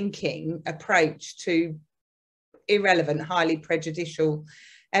unthinking approach to irrelevant, highly prejudicial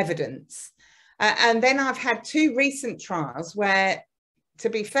evidence. And then I've had two recent trials where, to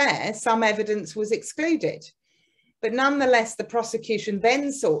be fair, some evidence was excluded, but nonetheless, the prosecution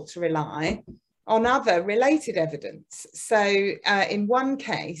then sought to rely on other related evidence. So in one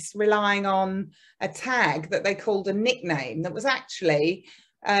case, relying on a tag that they called a nickname that was actually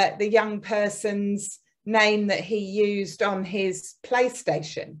the young person's name that he used on his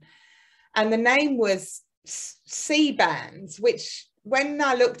PlayStation. And the name was C-Bands, which when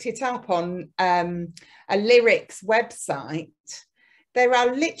I looked it up on a lyrics website, there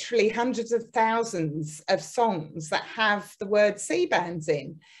are literally hundreds of thousands of songs that have the word C-Bands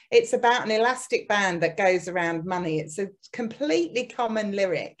in. It's about an elastic band that goes around money. It's a completely common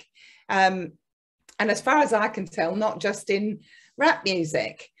lyric. And as far as I can tell, not just in rap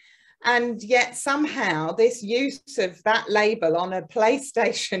music. And yet somehow this use of that label on a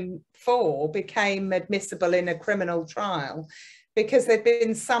PlayStation 4 became admissible in a criminal trial because there'd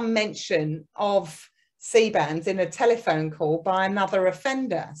been some mention of C-Bands in a telephone call by another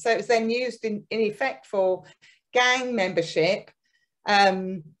offender. So it was then used in effect for gang membership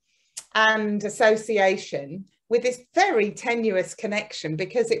and association with this very tenuous connection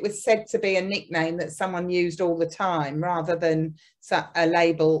because it was said to be a nickname that someone used all the time rather than a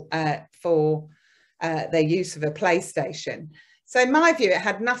label for their use of a PlayStation. So in my view, it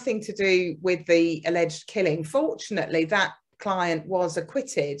had nothing to do with the alleged killing. Fortunately, that client was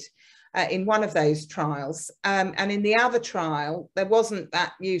acquitted in one of those trials. And in the other trial, there wasn't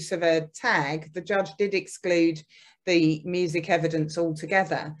that use of a tag. The judge did exclude the music evidence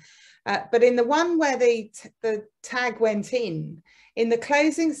altogether. But in the one where the tag went in the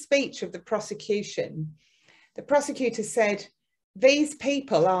closing speech of the prosecution, the prosecutor said, "These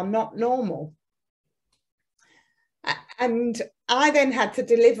people are not normal." And I then had to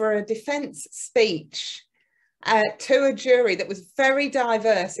deliver a defense speech to a jury that was very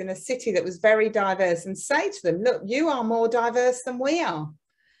diverse in a city that was very diverse and say to them, look, you are more diverse than we are.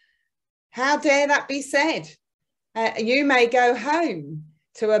 How dare that be said? You may go home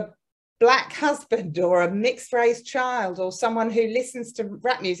to a black husband or a mixed race child or someone who listens to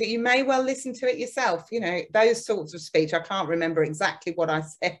rap music. You may well listen to it yourself. You know, those sorts of speech. I can't remember exactly what I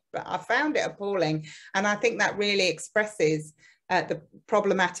said, but I found it appalling. And I think that really expresses the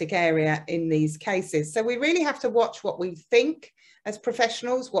problematic area in these cases. So we really have to watch what we think as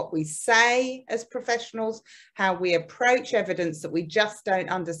professionals, what we say as professionals, how we approach evidence that we just don't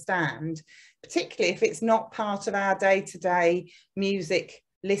understand, particularly if it's not part of our day-to-day music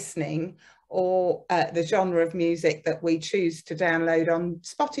listening or the genre of music that we choose to download on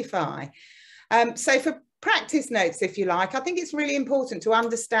Spotify. So for practice notes, if you like, I think it's really important to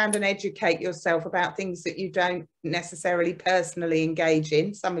understand and educate yourself about things that you don't necessarily personally engage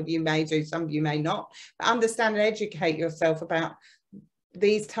in. Some of you may do, some of you may not, but understand and educate yourself about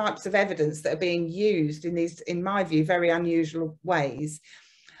these types of evidence that are being used in these, in my view, very unusual ways.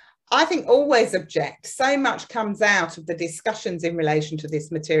 I think always object. So much comes out of the discussions in relation to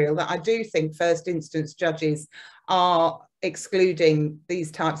this material that I do think first instance judges are excluding these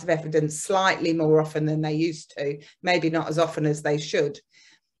types of evidence slightly more often than they used to, maybe not as often as they should.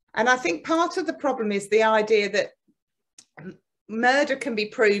 And I think part of the problem is the idea that murder can be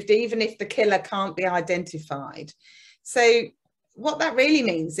proved even if the killer can't be identified. So what that really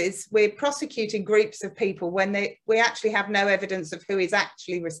means is we're prosecuting groups of people when we actually have no evidence of who is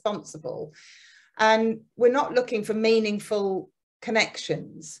actually responsible. And we're not looking for meaningful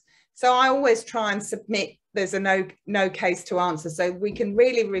connections. So I always try and submit there's a no case to answer, so we can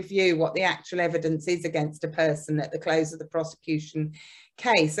really review what the actual evidence is against a person at the close of the prosecution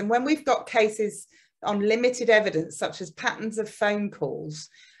case. And when we've got cases on limited evidence, such as patterns of phone calls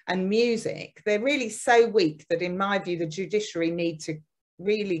and music, they're really so weak that, in my view, the judiciary need to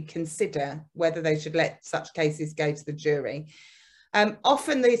really consider whether they should let such cases go to the jury.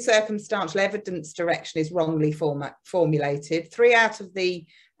 Often the circumstantial evidence direction is wrongly formulated. 3 out of the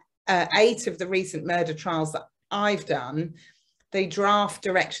 8 of the recent murder trials that I've done, the draft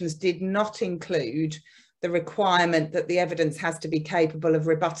directions did not include the requirement that the evidence has to be capable of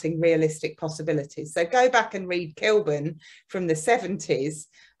rebutting realistic possibilities. So go back and read Kilburn from the 70s.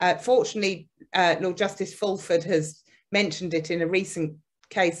 Fortunately, Lord Justice Fulford has mentioned it in a recent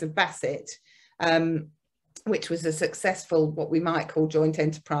case of Bassett, which was a successful, what we might call, joint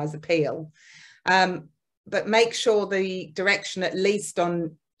enterprise appeal. But make sure the direction, at least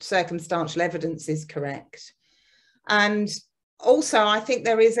on circumstantial evidence, is correct. And also, I think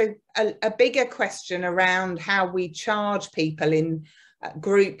there is a bigger question around how we charge people in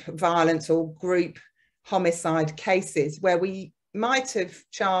group violence or group homicide cases, where we might have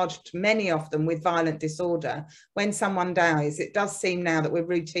charged many of them with violent disorder. When someone dies, it does seem now that we're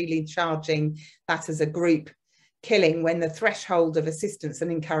routinely charging that as a group killing when the threshold of assistance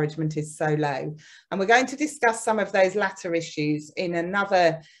and encouragement is so low. And we're going to discuss some of those latter issues in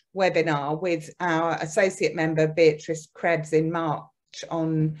another webinar with our associate member Beatrice Krebs in March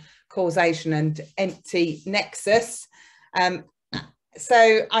on causation and empty nexus.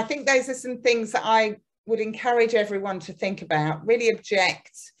 So I think those are some things that I would encourage everyone to think about. Really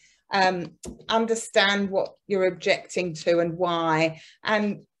object, understand what you're objecting to and why,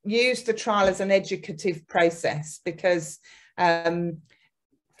 and use the trial as an educative process, because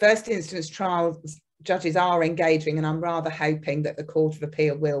first instance trials judges are engaging, and I'm rather hoping that the Court of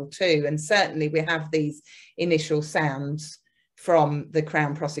Appeal will too. And certainly we have these initial sounds from the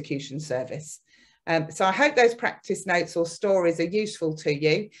Crown Prosecution Service. So I hope those practice notes or stories are useful to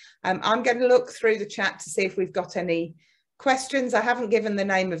you. I'm going to look through the chat to see if we've got any questions. I haven't given the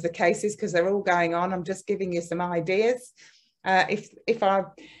name of the cases because they're all going on. I'm just giving you some ideas.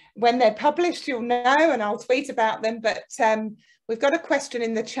 When they're published, you'll know, and I'll tweet about them. But we've got a question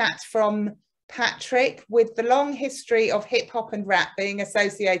in the chat from Patrick. With the long history of hip hop and rap being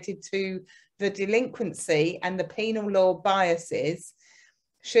associated to the delinquency and the penal law biases,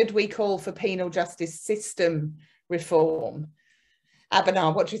 should we call for penal justice system reform?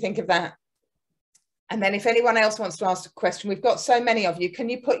 Abenaa, what do you think of that? And then if anyone else wants to ask a question, we've got so many of you. Can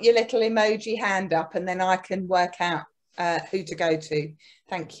you put your little emoji hand up, and then I can work out who to go to?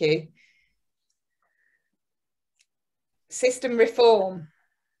 Thank you. System reform.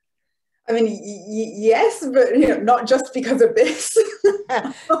 I mean, yes, but not just because of this.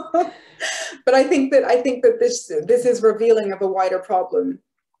 But I think that this is revealing of a wider problem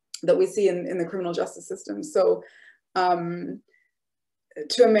that we see in the criminal justice system. So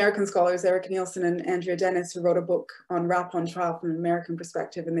two American scholars, Eric Nielsen and Andrea Dennis, who wrote a book on rap on trial from an American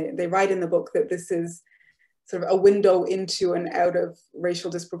perspective, and they write in the book that this is sort of a window into and out of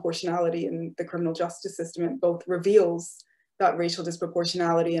racial disproportionality in the criminal justice system. It both reveals that racial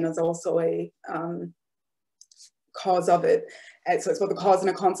disproportionality and is also a cause of it. And so it's both a cause and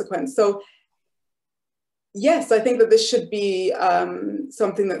a consequence. So yes, I think that this should be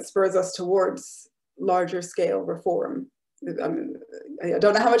something that spurs us towards larger scale reform. I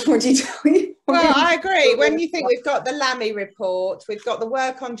don't know how much more detail you want. Well, I agree. When you think we've got the Lamy report, we've got the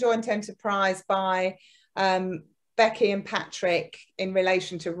work on joint enterprise by Becky and Patrick in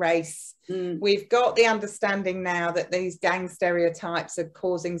relation to race. We've got the understanding now that these gang stereotypes are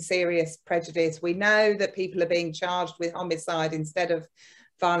causing serious prejudice. We know that people are being charged with homicide instead of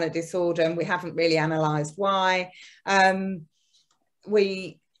violent disorder, and we haven't really analysed why.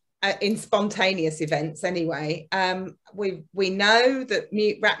 In spontaneous events anyway, we know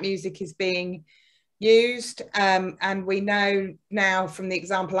that rap music is being used, and we know now from the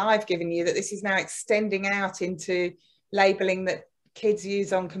example I've given you that this is now extending out into labelling that kids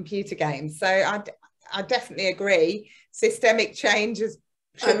use on computer games. So I definitely agree. Systemic change, as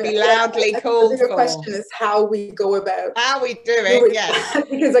should be loudly called for. The question is how we go about how we do it, yes.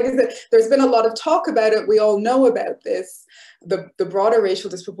 Because like I said, there's been a lot of talk about it. We all know about this, the broader racial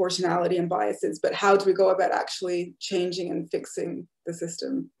disproportionality and biases, but how do we go about actually changing and fixing the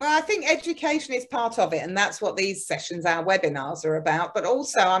system? Well, I think education is part of it, and that's what these sessions, our webinars, are about. But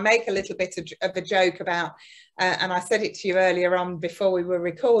also I make a little bit of a joke about, and I said it to you earlier on before we were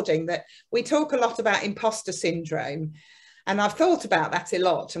recording, that we talk a lot about imposter syndrome. And I've thought about that a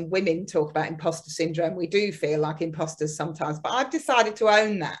lot, and women talk about imposter syndrome. We do feel like imposters sometimes, but I've decided to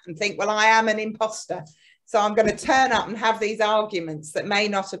own that and think, well, I am an imposter. So I'm going to turn up and have these arguments that may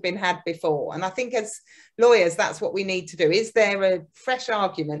not have been had before. And I think as lawyers, that's what we need to do. Is there a fresh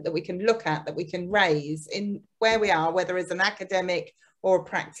argument that we can look at, that we can raise in where we are, whether as an academic or a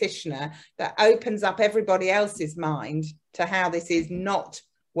practitioner, that opens up everybody else's mind to how this is not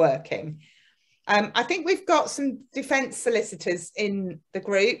working? I think we've got some defence solicitors in the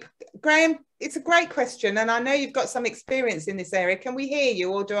group. Graham, it's a great question, and I know you've got some experience in this area. Can we hear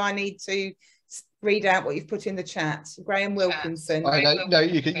you, or do I need to read out what you've put in the chat? Graham Wilkinson. No,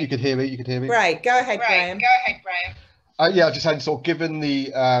 you can hear me. You can hear me. Great. Go ahead, Graham. Yeah, I just had sort of, given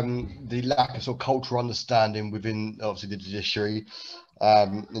the lack of sort of cultural understanding within obviously the judiciary,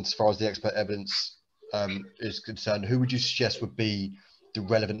 as far as the expert evidence is concerned, who would you suggest would be the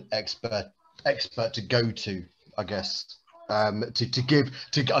relevant expert to go to, I guess, to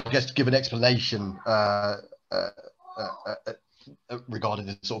give an explanation regarding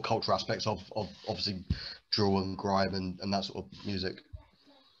the sort of cultural aspects of obviously drill and grime and that sort of music?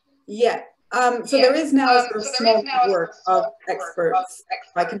 Yeah. So there is now a sort of small network of experts.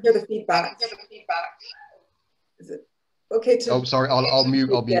 I can hear the feedback. Is it okay to? Oh, sorry. I'll mute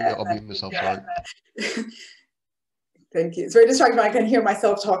myself. Sorry. Thank you. It's very distracting. I can hear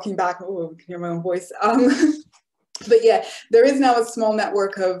myself talking back. Oh, I can hear my own voice. But yeah, there is now a small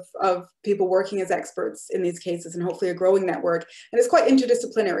network of people working as experts in these cases, and hopefully a growing network. And it's quite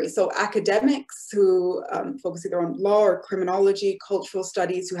interdisciplinary. So academics who focus either on law or criminology, cultural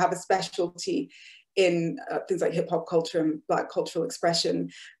studies, who have a specialty in things like hip hop culture and Black cultural expression,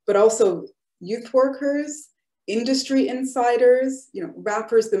 but also youth workers, industry insiders,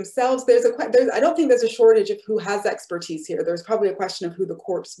 rappers themselves. I don't think there's a shortage of who has expertise here. There's probably a question of who the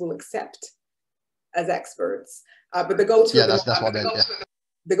courts will accept as experts. But the go-to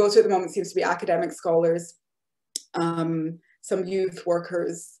the go-to at the moment seems to be academic scholars, some youth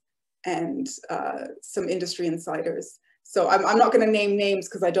workers, and some industry insiders. So I'm not going to name names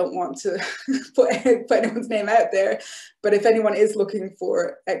because I don't want to put anyone's name out there. But if anyone is looking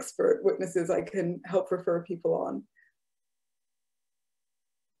for expert witnesses, I can help refer people on.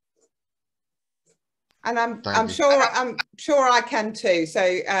 And I'm sure I can too.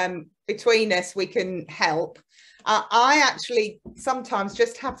 So between us, we can help. I actually sometimes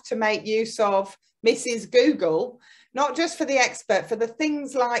just have to make use of Mrs. Google, not just for the expert, for the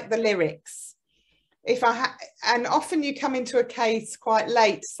things like the lyrics. And often you come into a case quite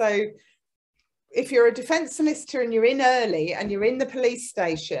late. So if you're a defence solicitor and you're in early and you're in the police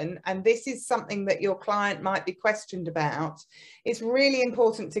station, and this is something that your client might be questioned about, it's really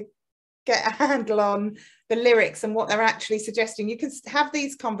important to get a handle on the lyrics and what they're actually suggesting. You can have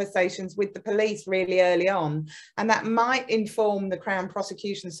these conversations with the police really early on, and that might inform the Crown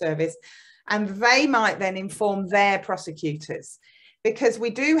Prosecution Service, and they might then inform their prosecutors, because we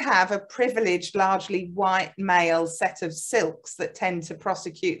do have a privileged, largely white male set of silks that tend to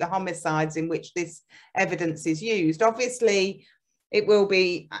prosecute the homicides in which this evidence is used. Obviously, it will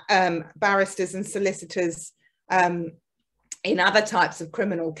be barristers and solicitors in other types of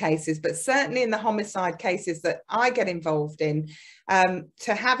criminal cases, but certainly in the homicide cases that I get involved in,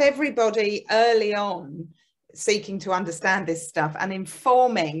 to have everybody early on seeking to understand this stuff and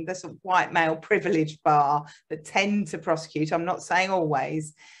informing the sort of white male privileged bar that tend to prosecute, I'm not saying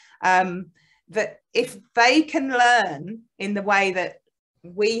always, that if they can learn in the way that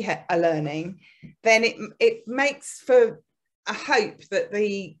we are learning, then it makes for a hope that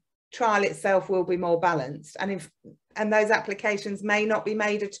the trial itself will be more balanced, and those applications may not be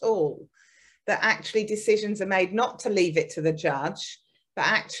made at all, that actually decisions are made not to leave it to the judge, but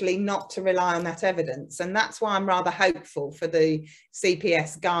actually not to rely on that evidence. And that's why I'm rather hopeful for the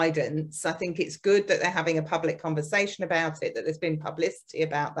CPS guidance. I think it's good that they're having a public conversation about it, that there's been publicity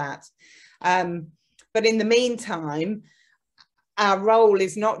about that. But in the meantime, our role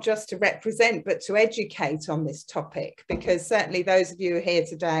is not just to represent, but to educate on this topic, because certainly those of you who are here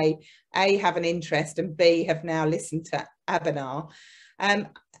today, A, have an interest, and B, have now listened to Abenaa.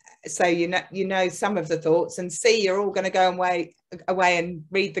 So you know some of the thoughts, and C, you're all going to go away and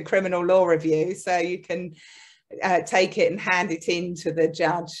read the criminal law review, so you can take it and hand it in to the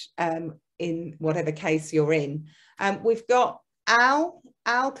judge in whatever case you're in. We've got Al.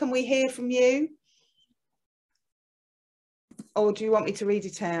 Al, can we hear from you? Or do you want me to read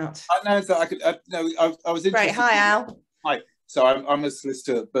it out? I know that I could. No, I was interested. Great. Hi, Al. Hi. So I'm a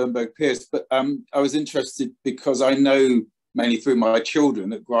solicitor at Bernberg Pierce, but I was interested because I know mainly through my children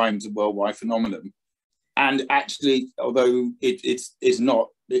that grime's a worldwide phenomenon, and actually, although it's not.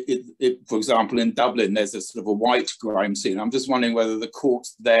 For example, in Dublin, there's a sort of a white grime scene. I'm just wondering whether the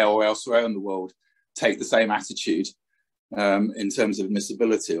courts there or elsewhere in the world take the same attitude in terms of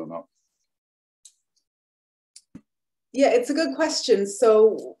admissibility or not. Yeah, it's a good question.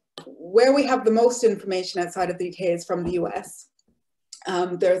 So where we have the most information outside of the UK is from the US.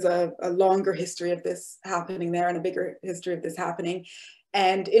 There's a longer history of this happening there and a bigger history of this happening.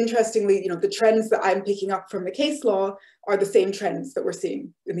 And interestingly, the trends that I'm picking up from the case law are the same trends that we're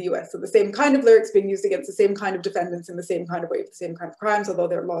seeing in the US. So the same kind of lyrics being used against the same kind of defendants in the same kind of way, the same kind of crimes, although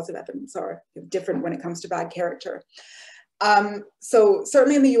their laws of evidence are different when it comes to bad character. So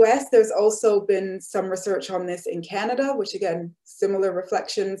certainly in the US, there's also been some research on this in Canada, which again, similar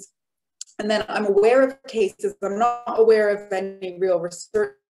reflections. And then I'm aware of cases, I'm not aware of any real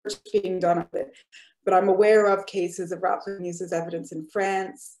research being done on it, but I'm aware of cases of rap lyrics used as evidence in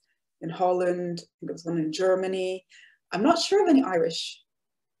France, in Holland, I think there was one in Germany. I'm not sure of any Irish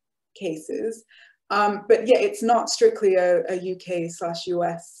cases, but yeah, it's not strictly a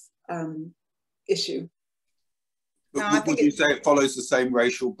UK/US issue. But would you say it follows the same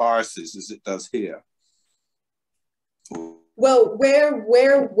racial biases as it does here? Well, where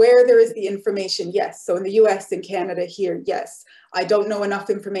there is the information, yes. So in the US and Canada here, yes. I don't know enough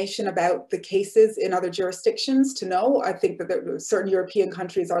information about the cases in other jurisdictions to know. I think that certain European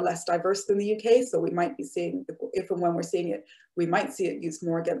countries are less diverse than the UK, so we might be seeing, if and when we're seeing it, we might see it used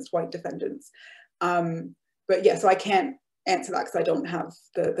more against white defendants. But yeah, so I can't answer that because I don't have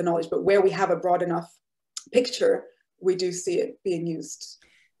the knowledge, but where we have a broad enough picture, we do see it being used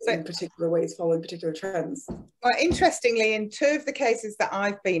in particular ways, following particular trends. Well, interestingly, in two of the cases that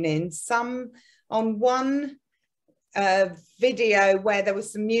I've been in, some on one video where there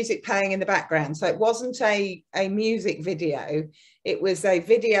was some music playing in the background. So it wasn't a music video, it was a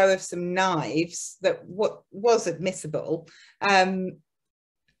video of some knives that was admissible.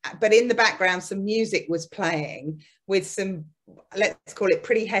 But in the background, some music was playing with some, let's call it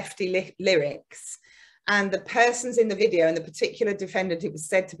pretty hefty lyrics. And the persons in the video and the particular defendant it was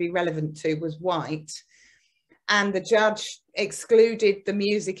said to be relevant to was white. And the judge excluded the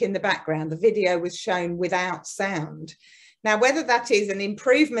music in the background. The video was shown without sound. Now, whether that is an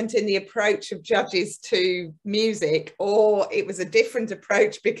improvement in the approach of judges to music or it was a different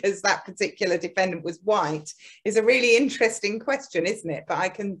approach because that particular defendant was white is a really interesting question, isn't it? But I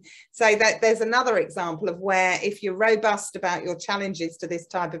can say that there's another example of where if you're robust about your challenges to this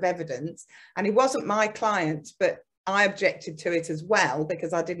type of evidence, and it wasn't my client, but I objected to it as well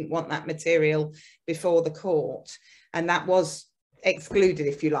because I didn't want that material before the court. And that was excluded,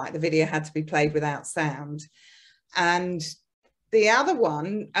 if you like. The video had to be played without sound. And the other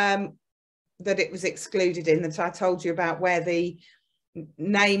one that it was excluded in, that I told you about, where the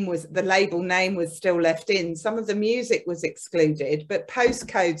label name was still left in, some of the music was excluded, but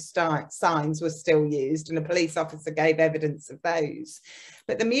postcode signs were still used, and a police officer gave evidence of those.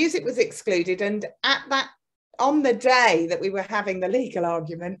 But the music was excluded, and on the day that we were having the legal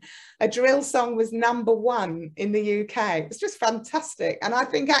argument, a drill song was #1 in the UK. It was just fantastic. And I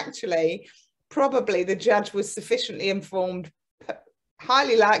think actually, probably the judge was sufficiently informed,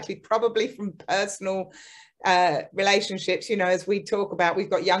 highly likely, probably from personal relationships, as we talk about, we've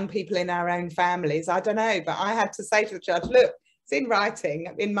got young people in our own families. I don't know, but I had to say to the judge, look, it's in writing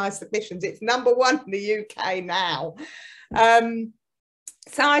in my submissions, it's #1 in the UK now.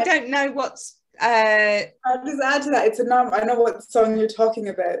 So I don't know what's... I'll just add to that, it's I know what song you're talking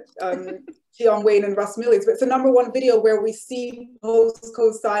about, Tion Wayne and Russ Millies, but it's a #1 video where we see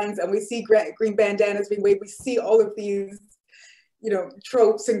postcode signs and we see green bandanas being waved. We see all of these,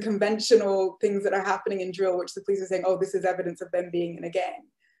 tropes and conventional things that are happening in drill, which the police are saying, oh, this is evidence of them being in a gang.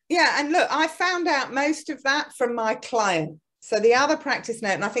 Yeah, and look, I found out most of that from my client. So the other practice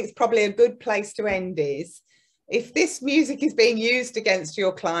note, and I think it's probably a good place to end, is if this music is being used against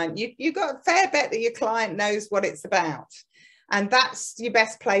your client, you've got a fair bet that your client knows what it's about. And that's your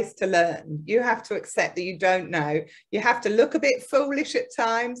best place to learn. You have to accept that you don't know. You have to look a bit foolish at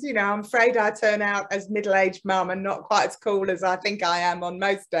times. You know, I'm afraid I turn out as middle-aged mum and not quite as cool as I think I am on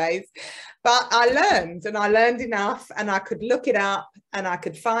most days. But I learned enough, and I could look it up, and I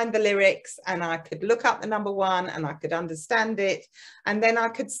could find the lyrics, and I could look up the number one, and I could understand it. And then I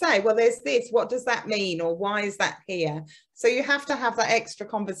could say, well, there's this, what does that mean? Or why is that here? So you have to have that extra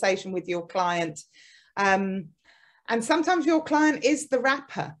conversation with your client. And sometimes your client is the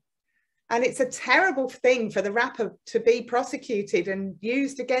rapper, and it's a terrible thing for the rapper to be prosecuted, and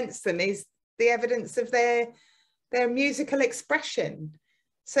used against them is the evidence of their musical expression.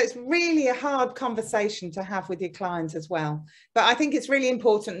 So it's really a hard conversation to have with your clients as well. But I think it's really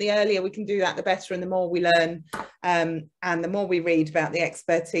important, the earlier we can do that, the better, and the more we learn, and the more we read about the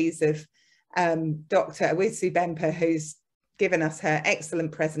expertise of Dr Owusu-Bempah, who's given us her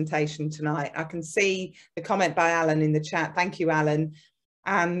excellent presentation tonight. I can see the comment by Alan in the chat. Thank you, Alan.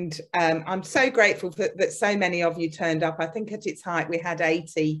 And I'm so grateful that so many of you turned up. I think at its height we had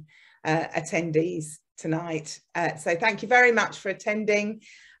 80 attendees tonight. So thank you very much for attending.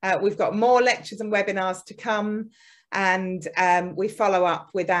 We've got more lectures and webinars to come, and we follow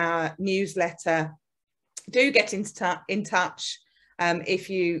up with our newsletter. Do get in touch if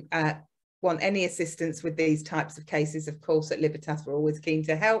you want any assistance with these types of cases. Of course, at Libertas, we're always keen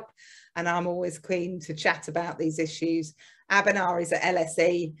to help, and I'm always keen to chat about these issues. Abenaa is at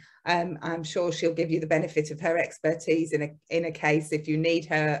LSE. I'm sure she'll give you the benefit of her expertise in a case. If you need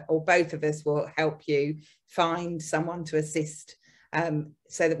her, or both of us will help you find someone to assist,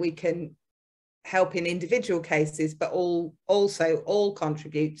 so that we can help in individual cases, but also all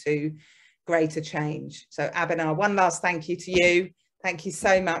contribute to greater change. So Abenaa, one last thank you to you. Thank you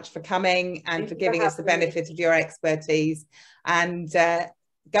so much for coming and for giving us the benefit of your expertise. And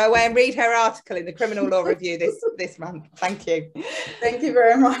go away and read her article in the Criminal Law Review this month. Thank you. Thank you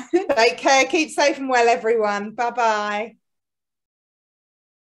very much. Take care. Keep safe and well, everyone. Bye-bye.